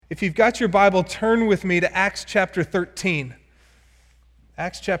If you've got your Bible, turn with me to Acts chapter 13.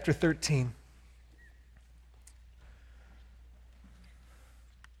 Acts chapter 13.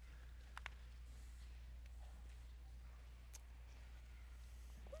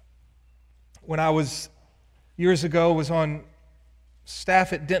 When I was, years ago, was on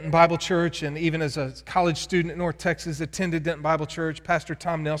staff at Denton Bible Church, and even as a college student at North Texas, attended Denton Bible Church. Pastor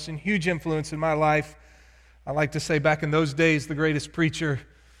Tom Nelson, huge influence in my life. I like to say back in those days, the greatest preacher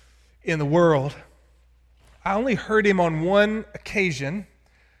in the world. I only heard him on one occasion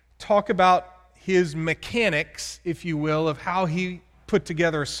talk about his mechanics, if you will, of how he put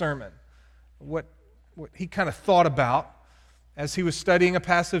together a sermon. What he kind of thought about as he was studying a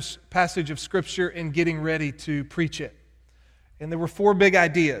passage of Scripture and getting ready to preach it. And there were four big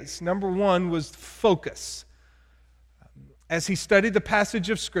ideas. Number one was focus. As he studied the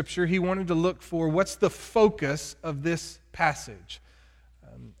passage of Scripture, he wanted to look for what's the focus of this passage.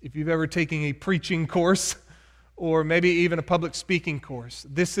 If you've ever taken a preaching course or maybe even a public speaking course,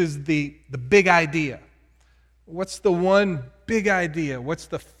 this is the big idea. What's the one big idea? What's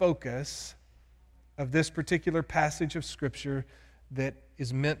the focus of this particular passage of Scripture that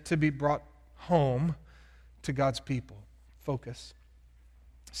is meant to be brought home to God's people? Focus.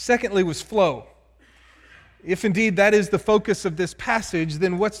 Secondly was flow. If indeed that is the focus of this passage,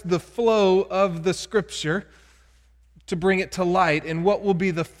 then what's the flow of the Scripture to bring it to light? And what will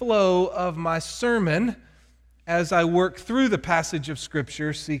be the flow of my sermon as I work through the passage of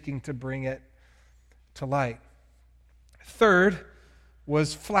Scripture seeking to bring it to light? Third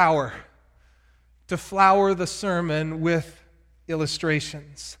was flower. To flower the sermon with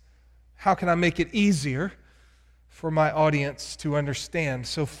illustrations. How can I make it easier for my audience to understand?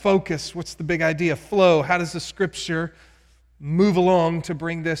 So focus, what's the big idea? Flow, how does the Scripture move along to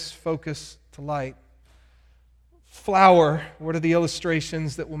bring this focus to light? Flower, what are the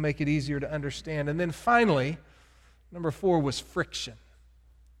illustrations that will make it easier to understand? And then finally, number 4 was friction.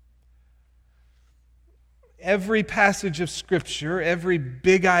 Every passage of Scripture, every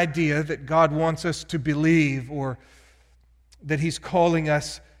big idea that God wants us to believe or that He's calling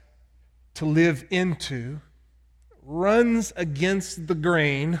us to live into runs against the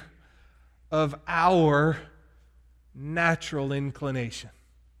grain of our natural inclination.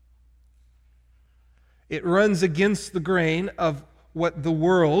 It runs against the grain of what the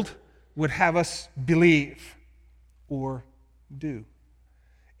world would have us believe or do.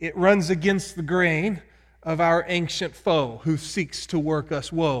 It runs against the grain of our ancient foe who seeks to work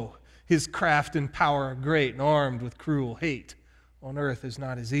us woe. His craft and power are great, and armed with cruel hate on earth is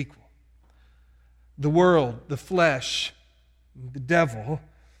not his equal. The world, the flesh, the devil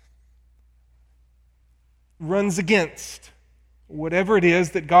runs against whatever it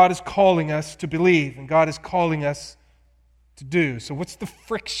is that God is calling us to believe and God is calling us to do. So what's the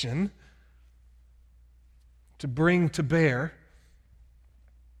friction to bring to bear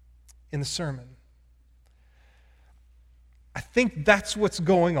in the sermon? I think that's what's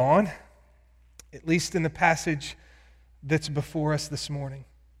going on, at least in the passage that's before us this morning.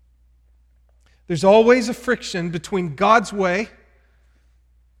 There's always a friction between God's way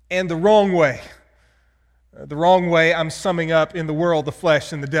and the wrong way. The wrong way I'm summing up in the world, the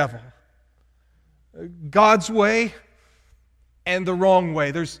flesh, and the devil. God's way and the wrong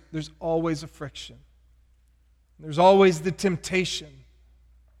way. There's always a friction. There's always the temptation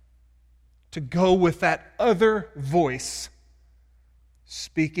to go with that other voice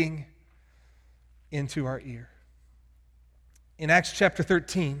speaking into our ear. In Acts chapter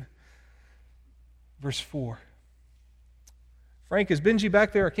 13, verse 4. Frank, is Benji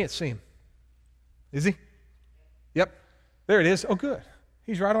back there? I can't see him. Is he? Yep. There it is. Oh, good.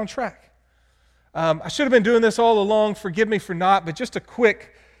 He's right on track. I should have been doing this all along. Forgive me for not, but just a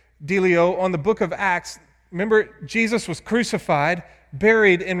quick dealio on the book of Acts. Remember, Jesus was crucified,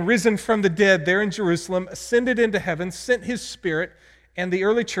 buried, and risen from the dead there in Jerusalem, ascended into heaven, sent His Spirit, and the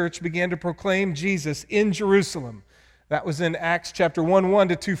early church began to proclaim Jesus in Jerusalem. That was in Acts chapter 1:1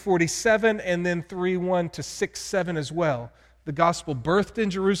 to 2:47, and then 3:1 to 6:7 as well. The gospel birthed in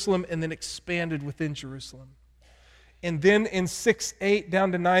Jerusalem and then expanded within Jerusalem. And then in 6:8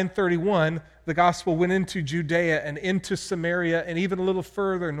 down to 9:31, the gospel went into Judea and into Samaria and even a little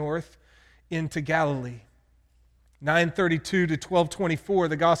further north into Galilee. 9:32 to 12:24,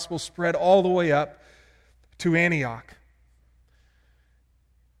 the gospel spread all the way up to Antioch.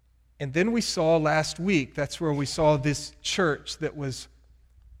 And then we saw last week, that's where we saw this church that was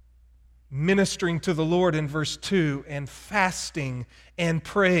ministering to the Lord in verse 2 and fasting and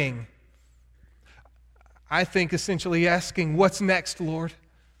praying. I think essentially asking, what's next, Lord?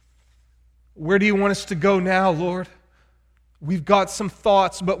 Where do you want us to go now, Lord? We've got some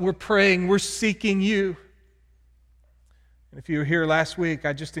thoughts, but we're praying, we're seeking you. And if you were here last week,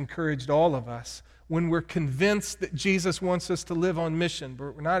 I just encouraged all of us, when we're convinced that Jesus wants us to live on mission,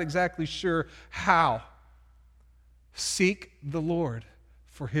 but we're not exactly sure how, seek the Lord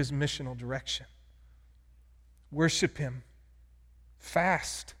for his missional direction. Worship him.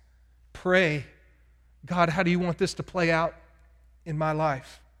 Fast. Pray. God, how do you want this to play out in my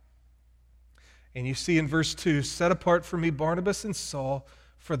life? And you see in verse 2, set apart for me Barnabas and Saul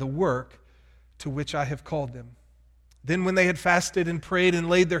for the work to which I have called them. Then when they had fasted and prayed and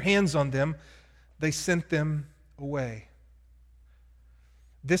laid their hands on them, they sent them away.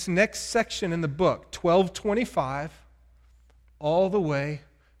 This next section in the book, 12:25, all the way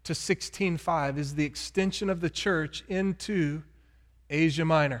to 16:5, is the extension of the church into Asia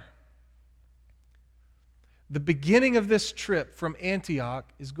Minor. The beginning of this trip from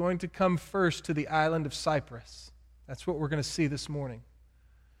Antioch is going to come first to the island of Cyprus. That's what we're going to see this morning.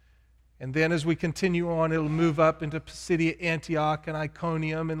 And then as we continue on, it'll move up into Pisidia, Antioch, and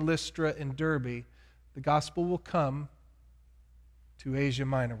Iconium, and Lystra, and Derbe. The gospel will come to Asia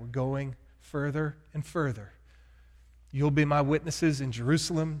Minor. We're going further and further. You'll be my witnesses in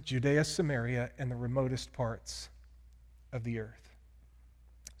Jerusalem, Judea, Samaria, and the remotest parts of the earth.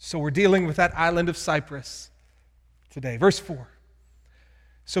 So we're dealing with that island of Cyprus today. Verse 4.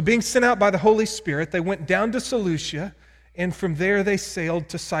 So being sent out by the Holy Spirit, they went down to Seleucia, and from there they sailed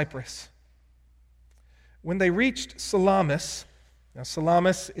to Cyprus. When they reached Salamis, now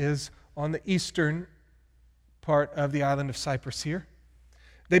Salamis is on the eastern part of the island of Cyprus here,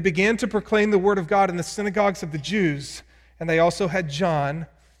 they began to proclaim the word of God in the synagogues of the Jews, and they also had John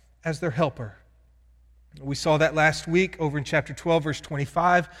as their helper. We saw that last week over in chapter 12, verse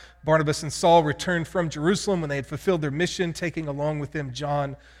 25. Barnabas and Saul returned from Jerusalem when they had fulfilled their mission, taking along with them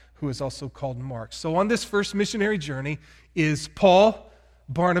John, who is also called Mark. So on this first missionary journey is Paul,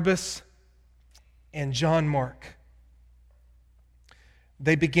 Barnabas, and John Mark.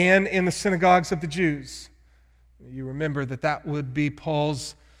 They began in the synagogues of the Jews. You remember that would be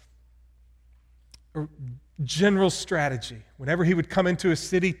Paul's general strategy. Whenever he would come into a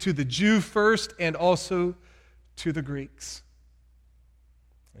city, to the Jew first and also to the Greeks.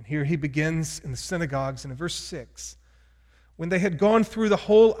 And here he begins in the synagogues, and in verse 6, when they had gone through the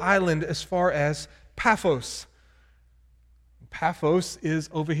whole island as far as Paphos. Paphos is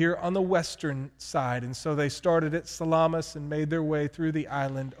over here on the western side, and so they started at Salamis and made their way through the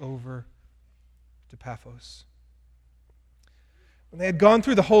island over to Paphos. When they had gone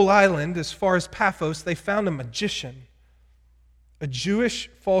through the whole island as far as Paphos, they found a magician, a Jewish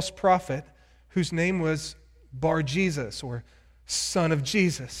false prophet whose name was Bar-Jesus, or son of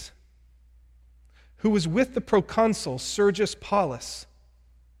Jesus, who was with the proconsul Sergius Paulus,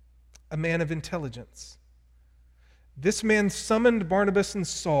 a man of intelligence. This man summoned Barnabas and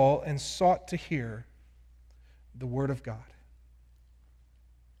Saul and sought to hear the word of God.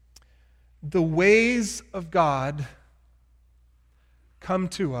 The ways of God come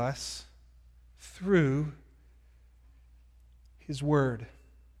to us through his word.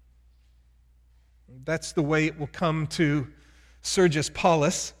 That's the way it will come to Sergius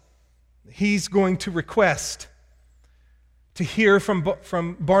Paulus. He's going to request to hear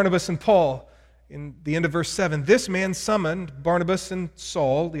from Barnabas and Paul. In the end of verse 7, this man summoned Barnabas and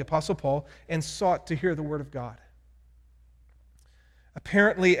Saul, the Apostle Paul, and sought to hear the word of God.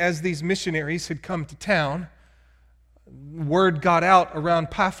 Apparently, as these missionaries had come to town, word got out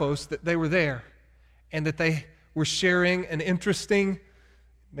around Paphos that they were there and that they were sharing an interesting,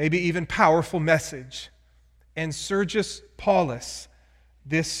 maybe even powerful message. And Sergius Paulus,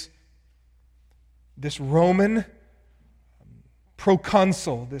 this Roman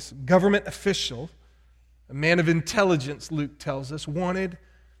proconsul, this government official, a man of intelligence, Luke tells us, wanted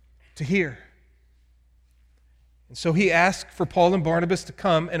to hear. And so he asked for Paul and Barnabas to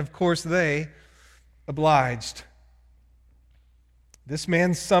come, and of course they obliged. This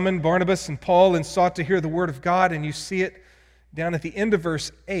man summoned Barnabas and Paul and sought to hear the word of God, and you see it down at the end of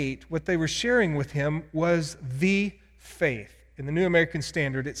verse 8. What they were sharing with him was the faith. In the New American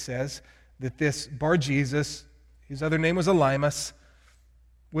Standard it says that this Bar-Jesus, his other name was Elymas,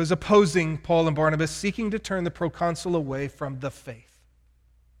 was opposing Paul and Barnabas, seeking to turn the proconsul away from the faith.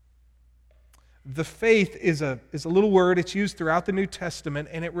 The faith is a little word. It's used throughout the New Testament,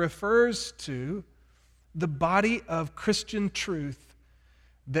 and it refers to the body of Christian truth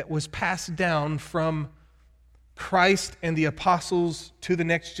that was passed down from Christ and the apostles to the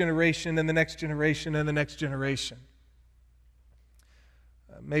next generation and the next generation and the next generation.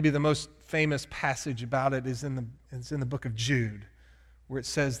 Maybe the most famous passage about it is in the book of Jude, where it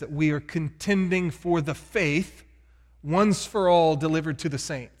says that we are contending for the faith once for all delivered to the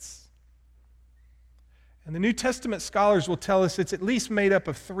saints. And the New Testament scholars will tell us it's at least made up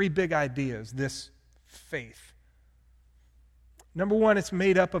of three big ideas, this faith. Number one, it's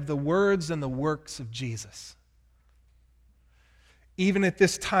made up of the words and the works of Jesus. Even at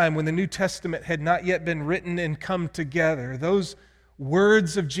this time when the New Testament had not yet been written and come together, those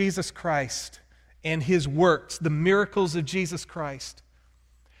words of Jesus Christ and his works, the miracles of Jesus Christ,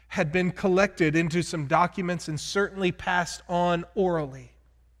 had been collected into some documents and certainly passed on orally,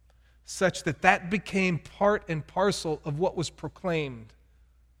 such that that became part and parcel of what was proclaimed.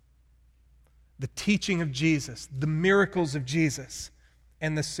 The teaching of Jesus, the miracles of Jesus,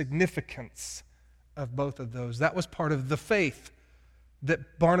 and the significance of both of those. That was part of the faith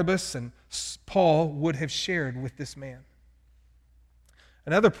that Barnabas and Paul would have shared with this man.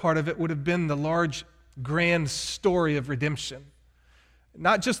 Another part of it would have been the large, grand story of redemption.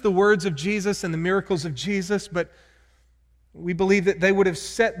 Not just the words of Jesus and the miracles of Jesus, but we believe that they would have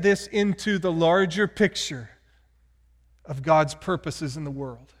set this into the larger picture of God's purposes in the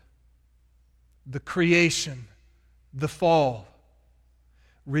world. The creation, the fall,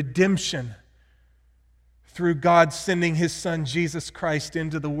 redemption through God sending his Son Jesus Christ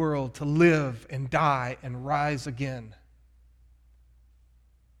into the world to live and die and rise again.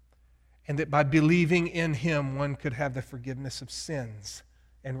 And that by believing in him, one could have the forgiveness of sins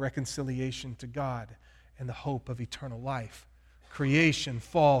and reconciliation to God and the hope of eternal life. Creation,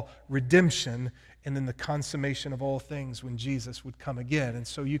 fall, redemption, and then the consummation of all things when Jesus would come again. And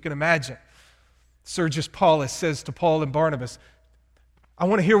so you can imagine, Sergius Paulus says to Paul and Barnabas, I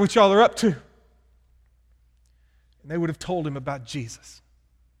want to hear what y'all are up to. And they would have told him about Jesus,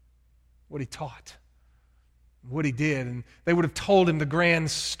 what he taught, what he did. And they would have told him the grand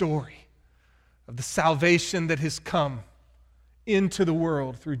story of the salvation that has come into the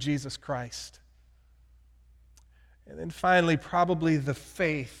world through Jesus Christ. And then finally, probably the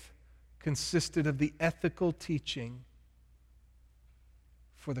faith consisted of the ethical teaching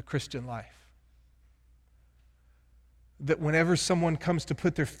for the Christian life. That whenever someone comes to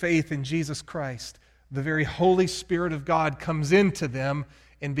put their faith in Jesus Christ, the very Holy Spirit of God comes into them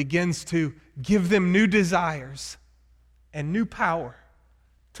and begins to give them new desires and new power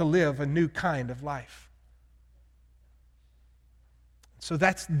to live a new kind of life. So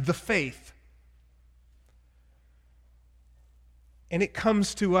that's the faith. And it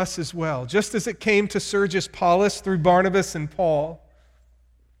comes to us as well. Just as it came to Sergius Paulus through Barnabas and Paul,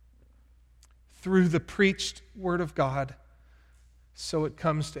 through the preached Word of God, so it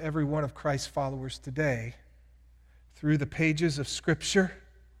comes to every one of Christ's followers today, through the pages of Scripture,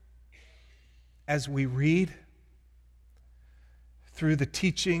 as we read, through the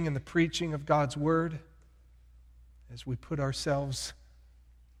teaching and the preaching of God's Word, as we put ourselves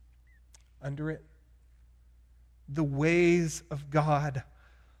under it. The ways of God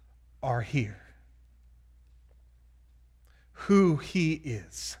are here. Who He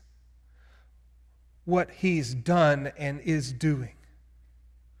is, what He's done and is doing,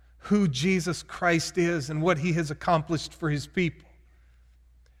 who Jesus Christ is and what He has accomplished for His people,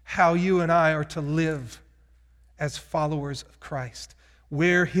 how you and I are to live as followers of Christ,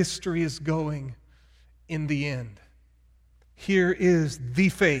 where history is going in the end. Here is the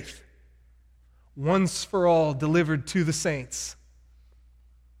faith, once for all delivered to the saints.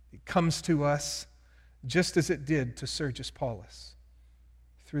 It comes to us just as it did to Sergius Paulus,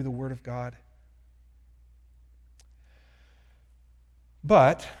 through the Word of God.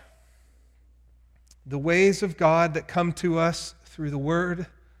 But the ways of God that come to us through the Word,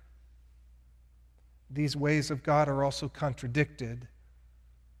 these ways of God are also contradicted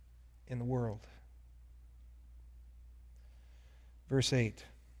in the world. Verse 8.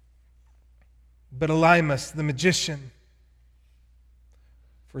 But Elymas, the magician,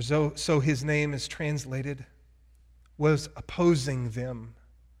 for so his name is translated, was opposing them,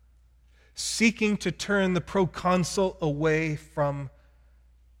 seeking to turn the proconsul away from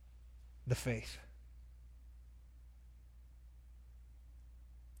the faith.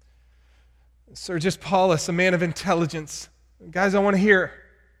 Sergius Paulus, a man of intelligence. Guys, I want to hear.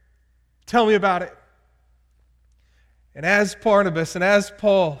 Tell me about it. And as Barnabas and as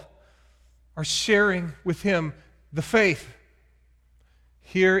Paul are sharing with him the faith,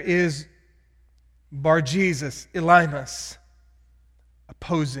 here is Bar-Jesus, Elymas,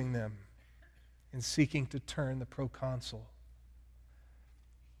 opposing them and seeking to turn the proconsul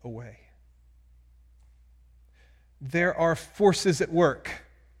away. There are forces at work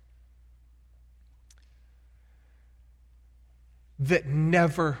that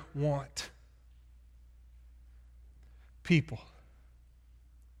never want people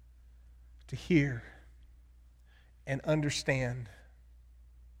to hear and understand,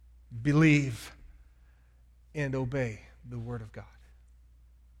 believe, and obey the Word of God.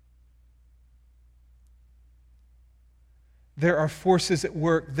 There are forces at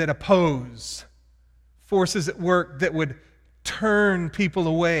work that oppose, forces at work that would turn people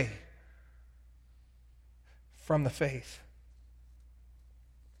away from the faith.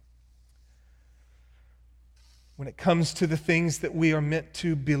 When it comes to the things that we are meant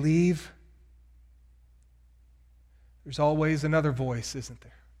to believe, there's always another voice, isn't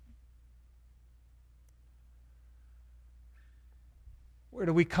there? Where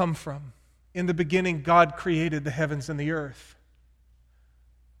do we come from? In the beginning, God created the heavens and the earth.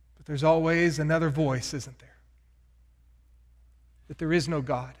 But there's always another voice, isn't there? That there is no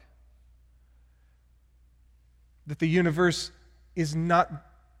God. That the universe is not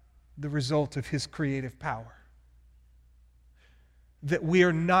the result of His creative power. That we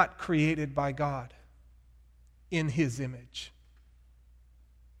are not created by God in His image.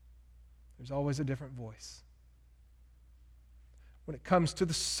 There's always a different voice. When it comes to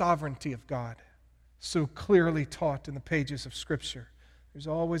the sovereignty of God, so clearly taught in the pages of Scripture, there's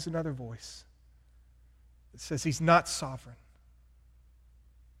always another voice that says He's not sovereign.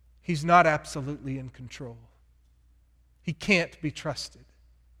 He's not absolutely in control. He can't be trusted.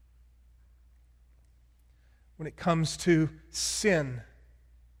 When it comes to sin,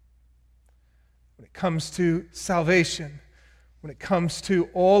 when it comes to salvation, when it comes to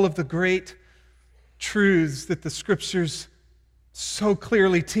all of the great truths that the Scriptures so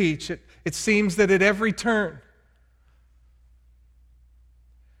clearly teach, it seems that at every turn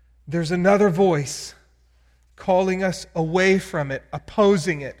there's another voice calling us away from it,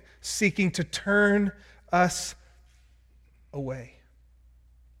 opposing it, seeking to turn us away.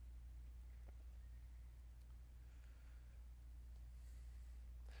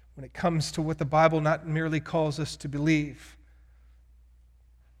 When it comes to what the Bible not merely calls us to believe,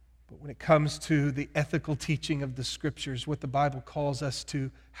 but when it comes to the ethical teaching of the Scriptures, what the Bible calls us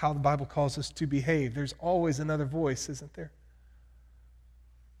to, how the Bible calls us to behave, there's always another voice, isn't there?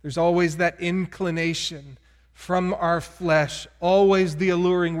 There's always that inclination from our flesh, always the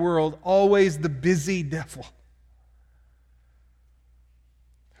alluring world, always the busy devil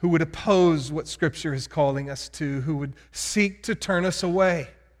who would oppose what Scripture is calling us to, who would seek to turn us away.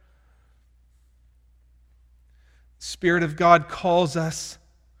 The Spirit of God calls us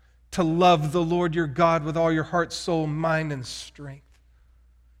to love the Lord your God with all your heart, soul, mind, and strength.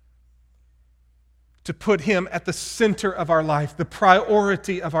 To put Him at the center of our life, the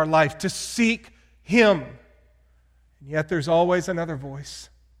priority of our life, to seek Him. And yet there's always another voice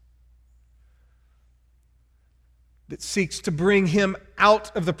that seeks to bring Him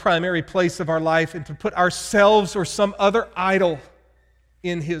out of the primary place of our life and to put ourselves or some other idol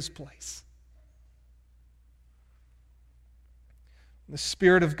in His place. The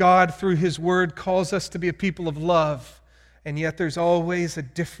Spirit of God, through His Word, calls us to be a people of love, and yet there's always a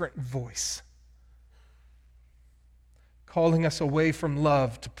different voice calling us away from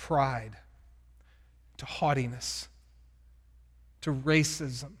love to pride, to haughtiness, to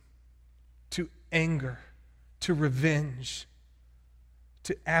racism, to anger, to revenge,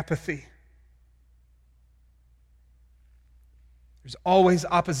 to apathy. There's always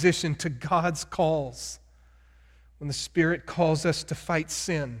opposition to God's calls. When the Spirit calls us to fight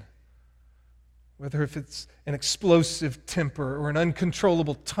sin, whether if it's an explosive temper or an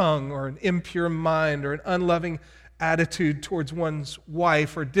uncontrollable tongue or an impure mind or an unloving attitude towards one's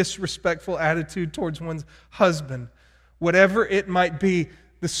wife or disrespectful attitude towards one's husband, whatever it might be,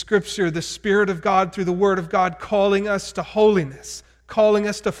 the Scripture, the Spirit of God through the Word of God calling us to holiness, calling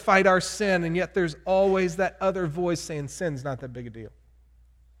us to fight our sin, and yet there's always that other voice saying sin's not that big a deal.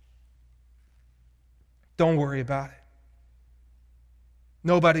 Don't worry about it.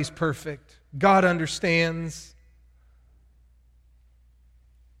 Nobody's perfect. God understands.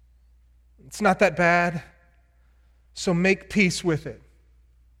 It's not that bad. So make peace with it.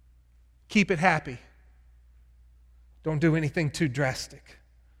 Keep it happy. Don't do anything too drastic.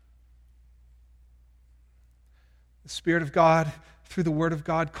 The Spirit of God, through the Word of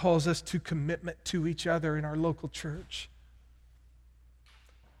God, calls us to commitment to each other in our local church.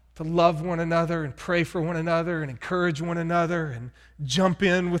 To love one another and pray for one another and encourage one another and jump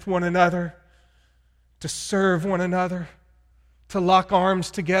in with one another, to serve one another, to lock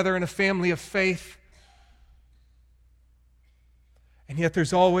arms together in a family of faith. And yet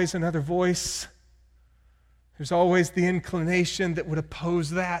there's always another voice. There's always the inclination that would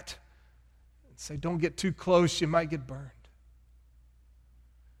oppose that and say, don't get too close, you might get burned.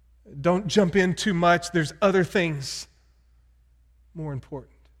 Don't jump in too much, there's other things more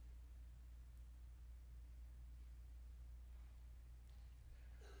important.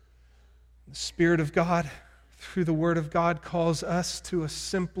 The Spirit of God, through the Word of God, calls us to a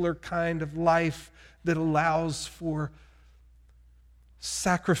simpler kind of life that allows for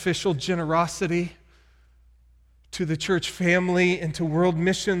sacrificial generosity to the church family and to world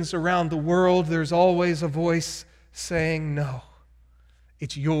missions around the world. There's always a voice saying, no,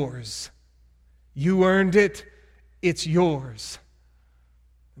 it's yours. You earned it, it's yours.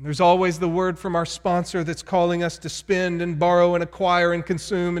 And there's always the word from our sponsor that's calling us to spend and borrow and acquire and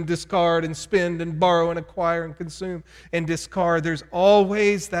consume and discard and spend and borrow and acquire and consume and discard. There's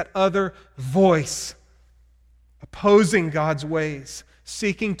always that other voice opposing God's ways,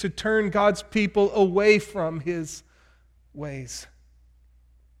 seeking to turn God's people away from His ways.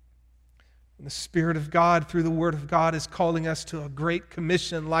 And the Spirit of God, through the Word of God, is calling us to a Great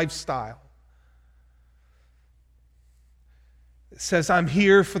Commission lifestyle. It says, I'm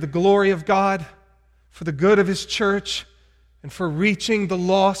here for the glory of God, for the good of His church, and for reaching the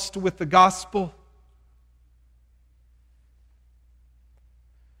lost with the gospel.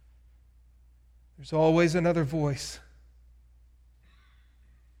 There's always another voice.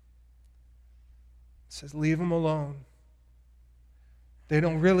 It says, leave them alone. They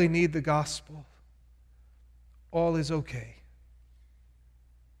don't really need the gospel. All is okay.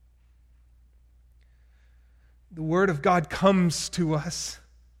 The Word of God comes to us,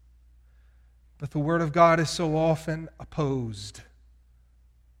 but the Word of God is so often opposed.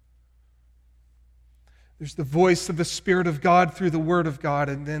 There's the voice of the Spirit of God through the Word of God,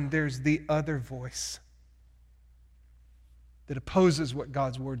 and then there's the other voice that opposes what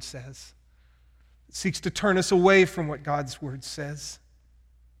God's Word says. It seeks to turn us away from what God's Word says.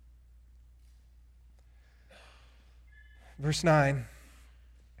 Verse 9,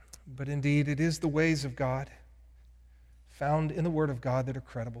 but indeed it is the ways of God found in the Word of God that are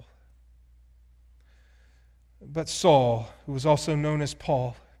credible. But Saul, who was also known as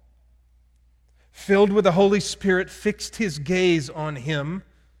Paul, filled with the Holy Spirit, fixed his gaze on him,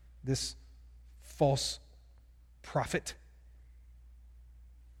 this false prophet,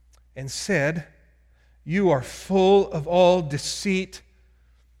 and said, you are full of all deceit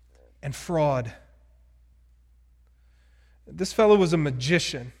and fraud. This fellow was a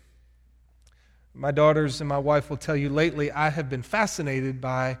magician. My daughters and my wife will tell you lately, I have been fascinated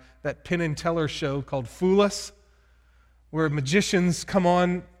by that Penn and Teller show called Fool Us, where magicians come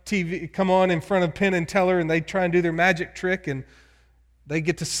on TV, come on in front of Penn and Teller, and they try and do their magic trick, and they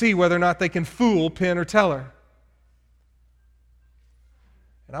get to see whether or not they can fool Penn or Teller.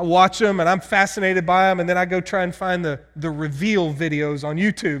 And I watch them, and I'm fascinated by them, and then I go try and find the reveal videos on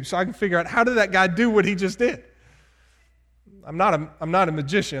YouTube so I can figure out, how did that guy do what he just did? I'm not a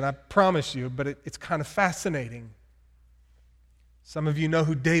magician, I promise you, but it's kind of fascinating. Some of you know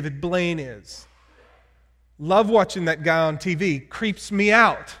who David Blaine is. Love watching that guy on TV. Creeps me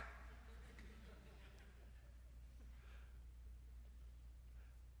out.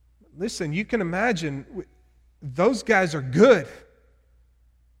 Listen, you can imagine, those guys are good.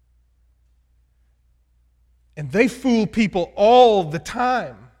 And they fool people all the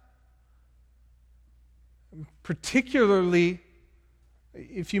time. Particularly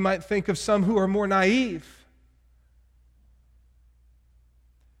if you might think of some who are more naive.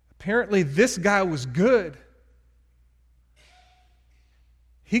 Apparently, this guy was good.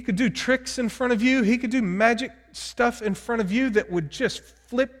 He could do tricks in front of you. He could do magic stuff in front of you that would just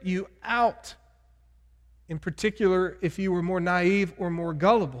flip you out. In particular, if you were more naive or more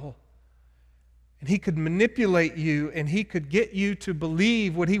gullible. And he could manipulate you, and he could get you to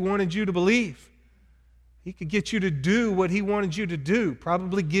believe what he wanted you to believe. He could get you to do what he wanted you to do,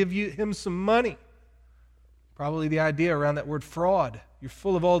 probably give him some money. Probably the idea around that word fraud. You're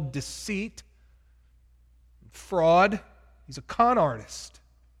full of all deceit, fraud. He's a con artist.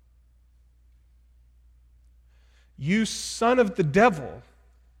 You son of the devil.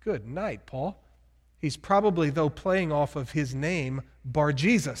 Good night, Paul. He's probably, though, playing off of his name,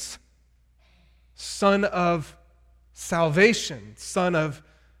 Bar-Jesus. Son of salvation, son of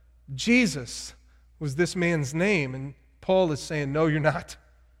Jesus was this man's name. And Paul is saying, no, you're not.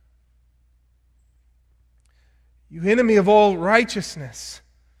 You enemy of all righteousness,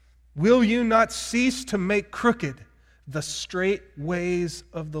 will you not cease to make crooked the straight ways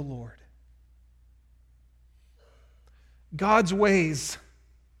of the Lord? God's ways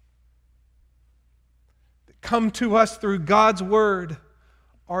that come to us through God's word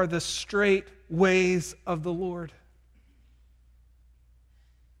are the straight ways of the Lord.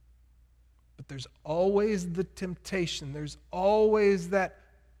 But there's always the temptation. There's always that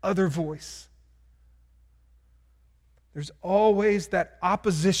other voice. There's always that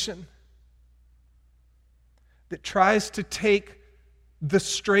opposition that tries to take the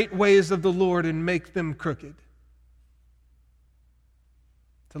straight ways of the Lord and make them crooked,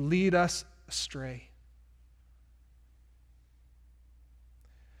 to lead us astray.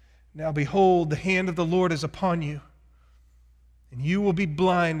 Now behold, the hand of the Lord is upon you, and you will be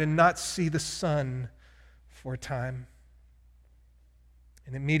blind and not see the sun for a time.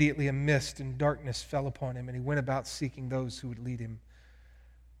 And immediately a mist and darkness fell upon him, and he went about seeking those who would lead him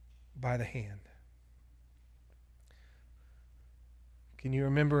by the hand. Can you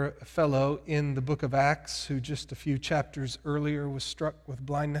remember a fellow in the book of Acts who just a few chapters earlier was struck with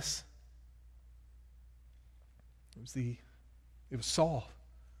blindness? It was Saul,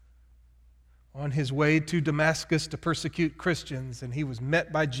 on his way to Damascus to persecute Christians, and he was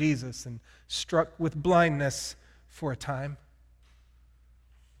met by Jesus and struck with blindness for a time.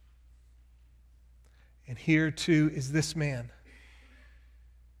 And here too is this man.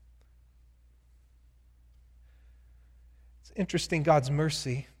 It's interesting, God's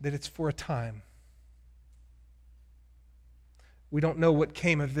mercy, that it's for a time. We don't know what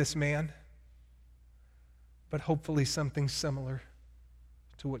came of this man, but hopefully something similar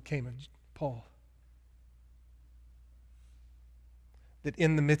to what came of Paul. That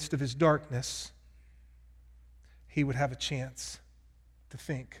in the midst of his darkness, he would have a chance to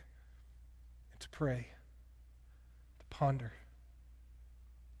think and to pray, to ponder.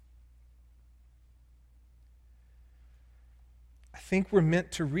 I think we're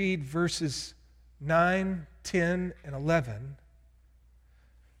meant to read verses 9, 10, and 11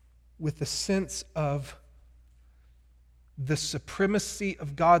 with a sense of the supremacy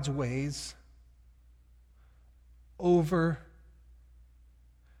of God's ways over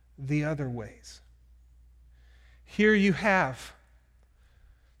the other ways. Here you have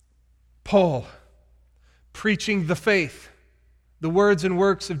Paul preaching the faith, the words and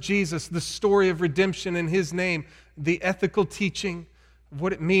works of Jesus, the story of redemption in His name, the ethical teaching of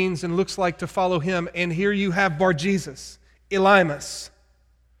what it means and looks like to follow Him. And here you have Bar-Jesus, Elymas,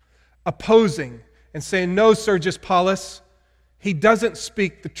 opposing and saying, no, Sergius Paulus, he doesn't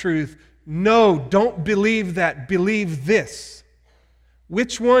speak the truth. No, don't believe that. Believe this.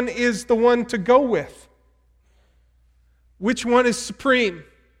 Which one is the one to go with? Which one is supreme?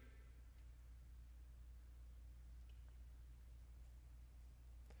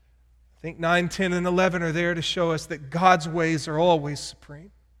 I think 9, 10, and 11 are there to show us that God's ways are always supreme.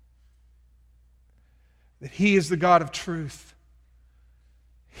 That He is the God of truth.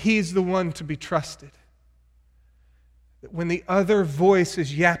 He's the one to be trusted. That when the other voice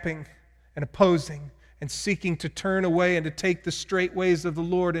is yapping and opposing and seeking to turn away and to take the straight ways of the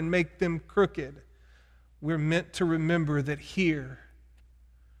Lord and make them crooked, we're meant to remember that here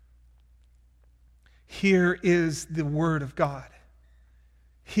is the Word of God.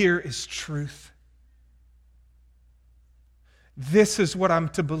 Here is truth. This is what I'm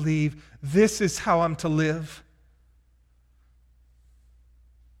to believe. This is how I'm to live.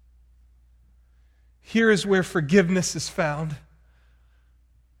 Here is where forgiveness is found,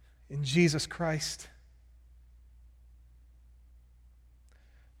 in Jesus Christ.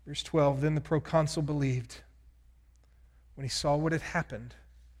 Verse 12, then the proconsul believed when he saw what had happened,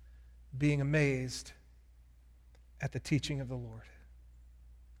 being amazed at the teaching of the Lord.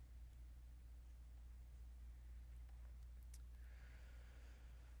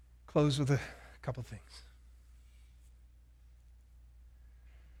 Close with a couple things.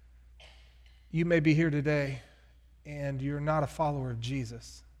 You may be here today and you're not a follower of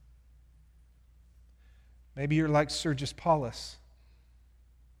Jesus. Maybe you're like Sergius Paulus.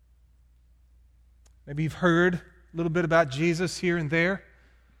 Maybe you've heard a little bit about Jesus here and there,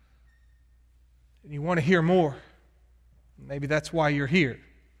 and you want to hear more. Maybe that's why you're here.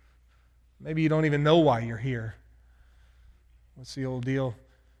 Maybe you don't even know why you're here. What's the old deal?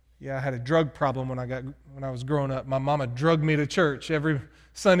 Yeah, I had a drug problem when I was growing up. My mama drugged me to church every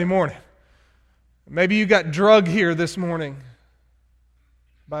Sunday morning. Maybe you got drugged here this morning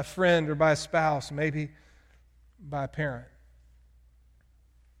by a friend or by a spouse, maybe by a parent.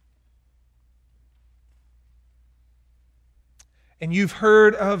 And you've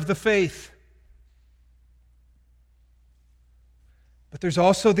heard of the faith. But there's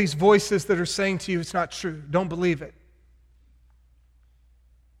also these voices that are saying to you, it's not true. Don't believe it.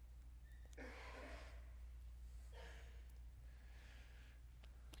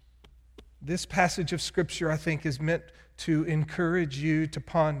 This passage of Scripture, I think, is meant to encourage you to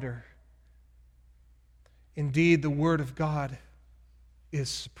ponder. Indeed, the Word of God is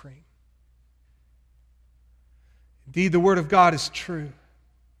supreme. Indeed, the Word of God is true.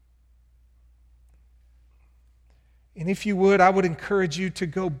 And if you would, I would encourage you to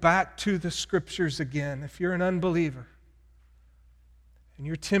go back to the Scriptures again. If you're an unbeliever, and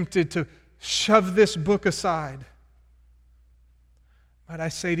you're tempted to shove this book aside, might I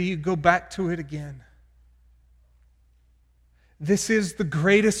say to you, go back to it again. This is the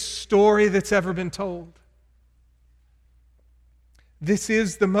greatest story that's ever been told. This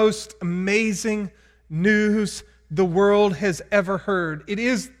is the most amazing news the world has ever heard. It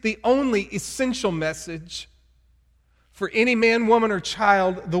is the only essential message for any man, woman, or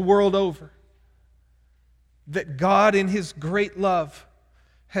child the world over. That God, in His great love,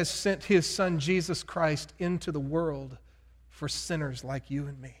 has sent His Son, Jesus Christ, into the world for sinners like you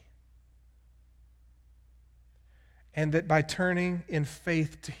and me. And that by turning in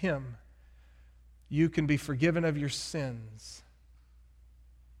faith to Him, you can be forgiven of your sins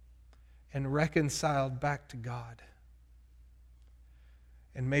and reconciled back to God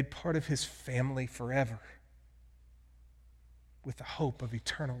and made part of His family forever with the hope of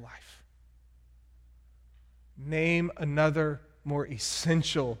eternal life. Name another more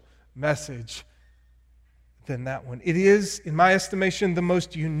essential message than that one. It is, in my estimation, the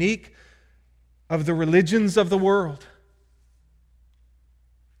most unique of the religions of the world.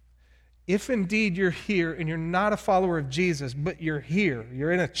 If indeed you're here and you're not a follower of Jesus, but you're here,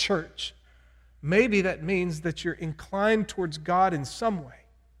 you're in a church, maybe that means that you're inclined towards God in some way.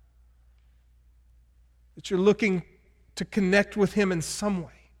 That you're looking to connect with Him in some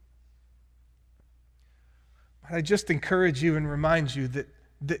way. But I just encourage you and remind you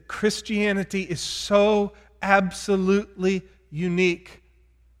that Christianity is so absolutely unique.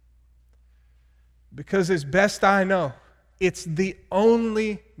 Because as best I know, it's the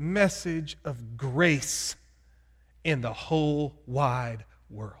only message of grace in the whole wide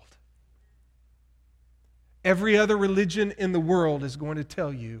world. Every other religion in the world is going to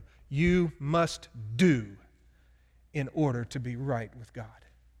tell you, you must do in order to be right with God.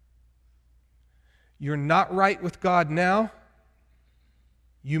 You're not right with God now.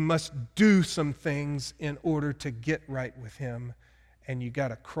 You must do some things in order to get right with Him, and you got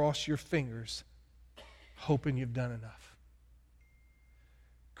to cross your fingers hoping you've done enough.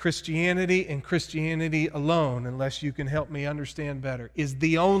 Christianity and Christianity alone, unless you can help me understand better, is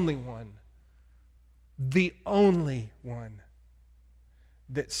the only one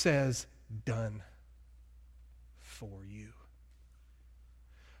that says, done for you.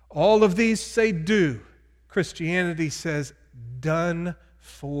 All of these say do. Christianity says, done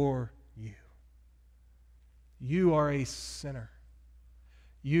for you. You are a sinner.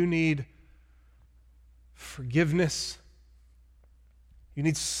 You need forgiveness. You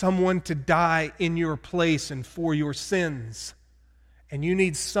need someone to die in your place and for your sins. And you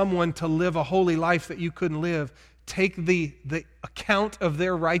need someone to live a holy life that you couldn't live. Take the account of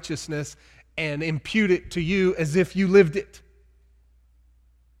their righteousness and impute it to you as if you lived it.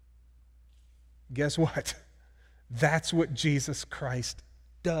 Guess what? That's what Jesus Christ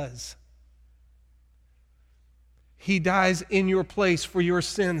does. He dies in your place for your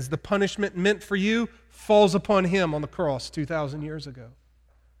sins. The punishment meant for you falls upon Him on the cross 2,000 years ago.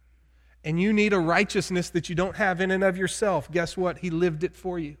 And you need a righteousness that you don't have in and of yourself. Guess what? He lived it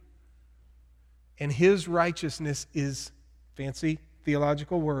for you. And His righteousness is, fancy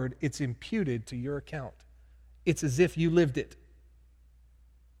theological word, it's imputed to your account. It's as if you lived it.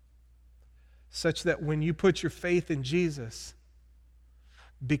 Such that when you put your faith in Jesus,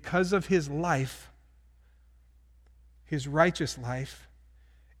 because of His life, His righteous life,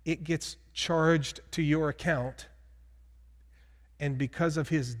 it gets charged to your account. And because of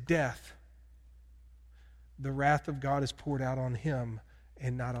His death, the wrath of God is poured out on Him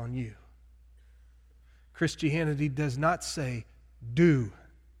and not on you. Christianity does not say, do.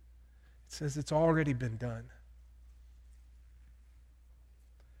 It says it's already been done.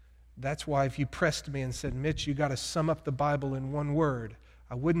 That's why if you pressed me and said, Mitch, you got to sum up the Bible in one word,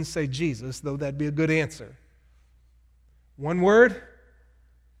 I wouldn't say Jesus, though that'd be a good answer. One word,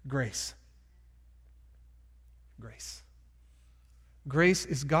 grace. Grace. Grace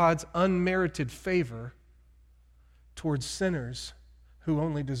is God's unmerited favor towards sinners who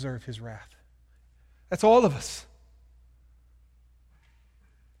only deserve His wrath. That's all of us.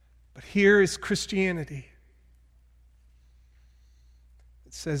 But here is Christianity.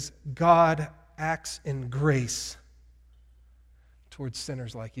 It says God acts in grace towards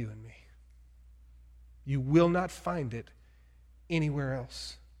sinners like you and me. You will not find it anywhere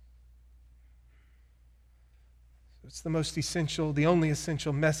else. It's the most essential, the only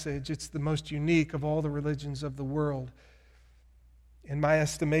essential message. It's the most unique of all the religions of the world. In my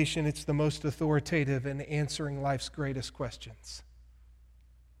estimation, it's the most authoritative in answering life's greatest questions.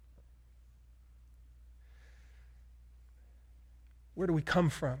 Where do we come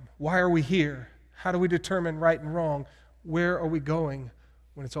from? Why are we here? How do we determine right and wrong? Where are we going?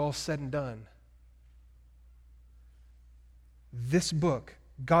 when it's all said and done, this book,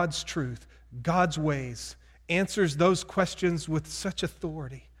 God's truth, God's ways, answers those questions with such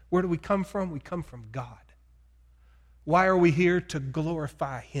authority. Where do we come from? We come from God. Why are we here? To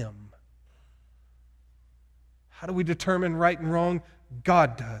glorify Him. How do we determine right and wrong?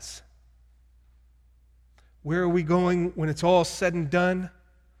 God does. Where are we going when it's all said and done?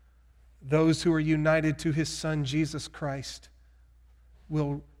 Those who are united to His Son, Jesus Christ,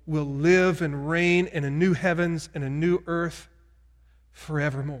 will live and reign in a new heavens and a new earth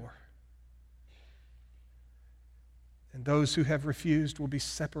forevermore. And those who have refused will be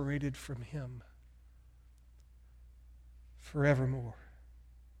separated from Him forevermore.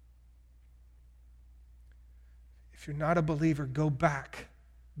 If you're not a believer, go back.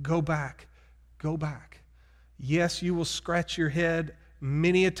 Go back. Go back. Yes, you will scratch your head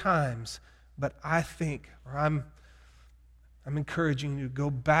many a times, but I think, or I'm encouraging you to go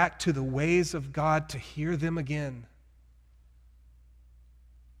back to the ways of God to hear them again.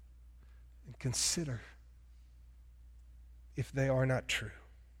 And consider if they are not true.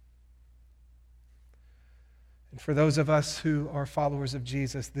 And for those of us who are followers of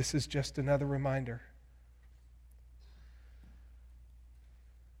Jesus, this is just another reminder.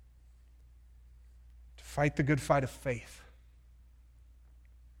 To fight the good fight of faith.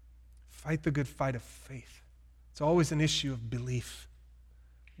 Fight the good fight of faith. It's always an issue of belief.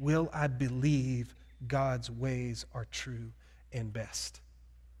 Will I believe God's ways are true and best?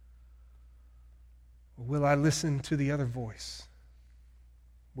 Or will I listen to the other voice?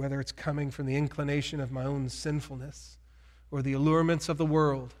 Whether it's coming from the inclination of my own sinfulness or the allurements of the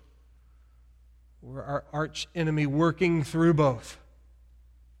world, or our arch enemy working through both.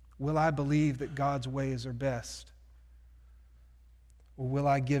 Will I believe that God's ways are best? Or will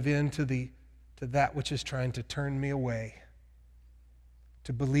I give in to that which is trying to turn me away?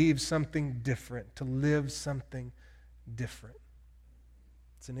 To believe something different, to live something different.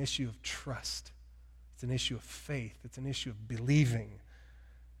 It's an issue of trust. It's an issue of faith. It's an issue of believing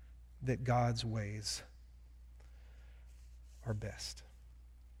that God's ways are best.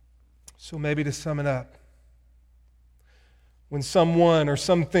 So maybe to sum it up, when someone or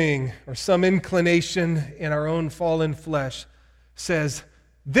something or some inclination in our own fallen flesh says,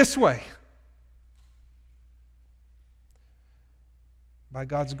 this way, by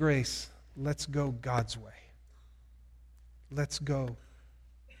God's grace, let's go God's way. Let's go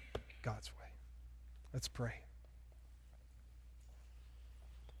God's way. Let's pray.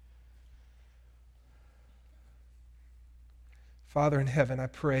 Father in heaven, I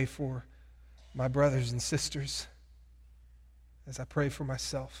pray for my brothers and sisters as I pray for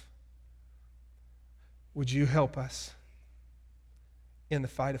myself. Would you help us in the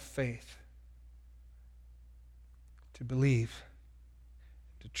fight of faith to believe,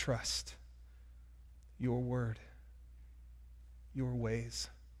 to trust your word, your ways,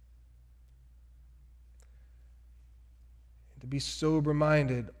 and to be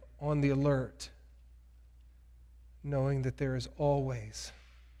sober-minded, on the alert, knowing that there is always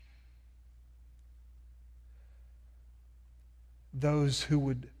those who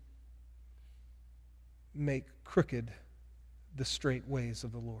would make crooked the straight ways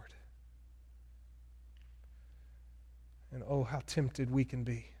of the Lord. And oh, how tempted we can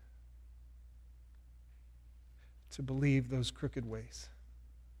be to believe those crooked ways.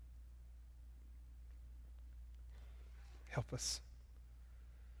 Help us.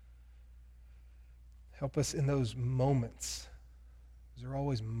 Help us in those moments. There are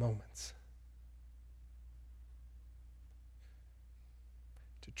always moments.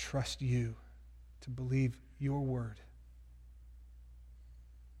 To trust you, to believe your word.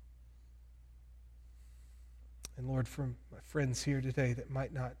 And Lord, for my friends here today that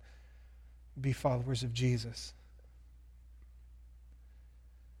might not be followers of Jesus,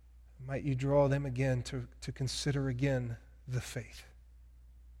 might you draw them again to consider again the faith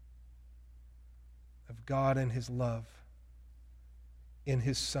of God and His love in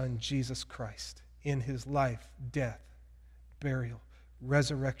His Son, Jesus Christ, in His life, death, burial,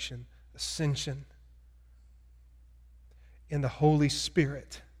 resurrection, ascension, in the Holy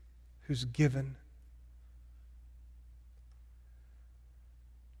Spirit who's given.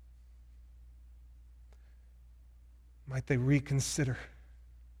 Might they reconsider.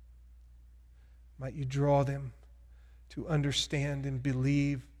 Might you draw them to understand and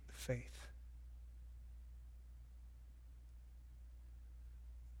believe the faith.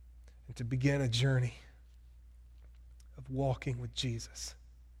 And to begin a journey of walking with Jesus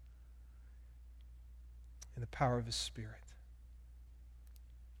in the power of His Spirit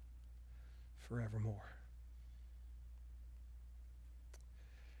forevermore.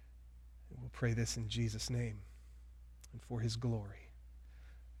 We'll pray this in Jesus' name and for his glory.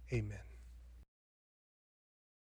 Amen.